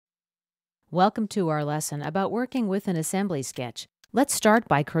Welcome to our lesson about working with an assembly sketch. Let's start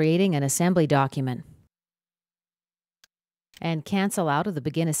by creating an assembly document. And cancel out of the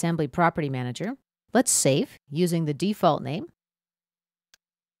Begin Assembly Property Manager. Let's save using the default name.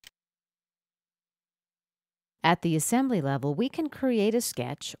 At the assembly level, we can create a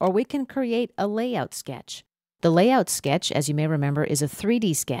sketch or we can create a layout sketch. The layout sketch, as you may remember, is a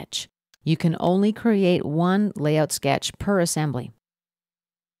 3D sketch. You can only create one layout sketch per assembly.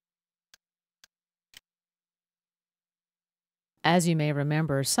 As you may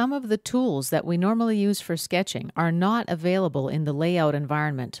remember, some of the tools that we normally use for sketching are not available in the layout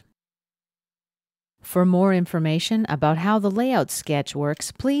environment. For more information about how the layout sketch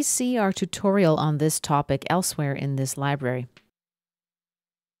works, please see our tutorial on this topic elsewhere in this library.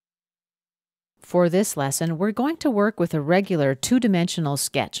 For this lesson, we're going to work with a regular two-dimensional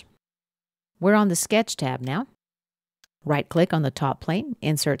sketch. We're on the Sketch tab now. Right-click on the top plane,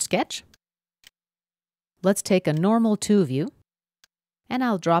 Insert Sketch. Let's take a normal 2 view. And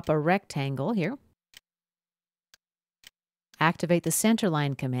I'll drop a rectangle here. Activate the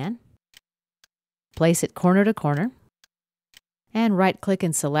Centerline command. Place it corner to corner. And right-click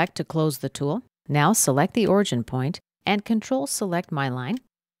and select to close the tool. Now select the origin point and Control-Select my line.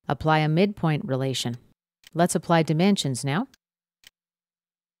 Apply a midpoint relation. Let's apply dimensions now.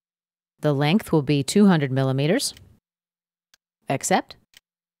 The length will be 200 millimeters. Accept.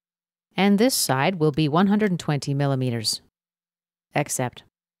 And this side will be 120 millimeters. Accept.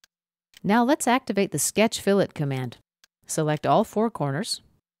 Now let's activate the Sketch Fillet command. Select all 4 corners.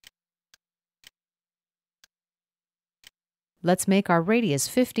 Let's make our radius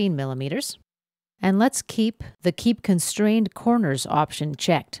 15 millimeters. And let's keep the Keep Constrained Corners option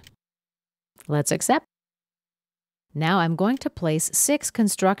checked. Let's accept. Now I'm going to place 6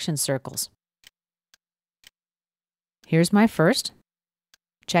 construction circles. Here's my first.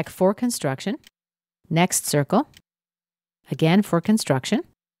 Check for construction. Next circle. Again for construction.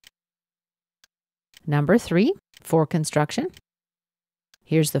 Number 3 for construction.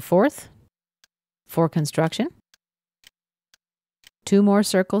 Here's the 4th for construction. 2 more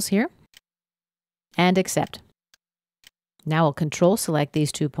circles here. And accept. Now I'll Control-Select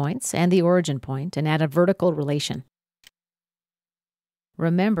these 2 points and the origin point and add a vertical relation.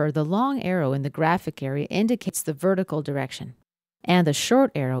 Remember, the long arrow in the graphic area indicates the vertical direction, and the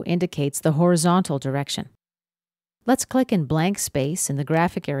short arrow indicates the horizontal direction. Let's click in blank space in the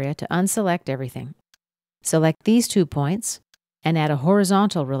graphic area to unselect everything. Select these 2 points and add a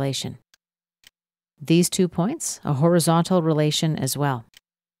horizontal relation. These 2 points, a horizontal relation as well.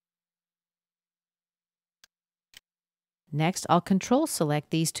 Next, I'll Control-Select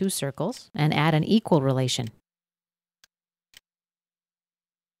these 2 circles and add an equal relation.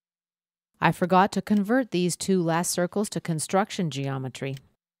 I forgot to convert these 2 last circles to construction geometry.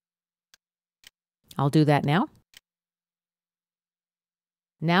 I'll do that now.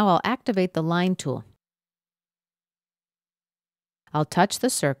 Now I'll activate the Line tool. I'll touch the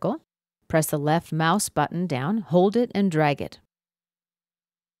circle, press the left mouse button down, hold it and drag it.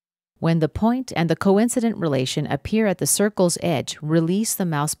 When the point and the coincident relation appear at the circle's edge, release the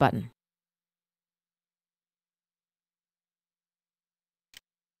mouse button.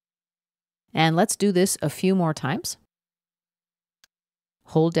 And let's do this a few more times.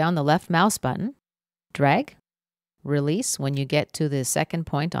 Hold down the left mouse button, drag, release when you get to the second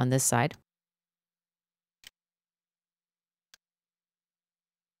point on this side.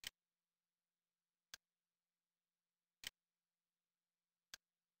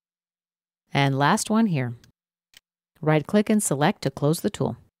 And last one here. Right-click and select to close the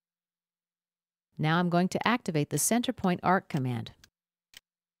tool. Now I'm going to activate the Center Point Arc command.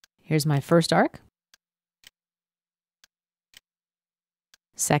 Here's my first arc.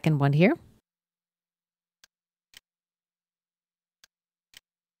 Second one here.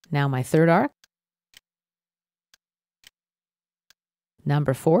 Now my third arc.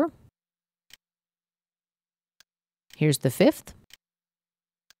 Number 4. Here's the 5th.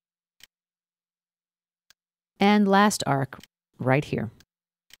 And last arc right here.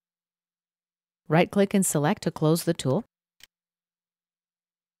 Right-click and select to close the tool.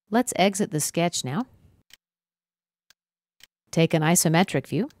 Let's exit the sketch now. Take an isometric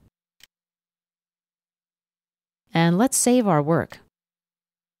view. And let's save our work.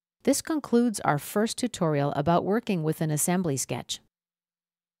 This concludes our first tutorial about working with an assembly sketch.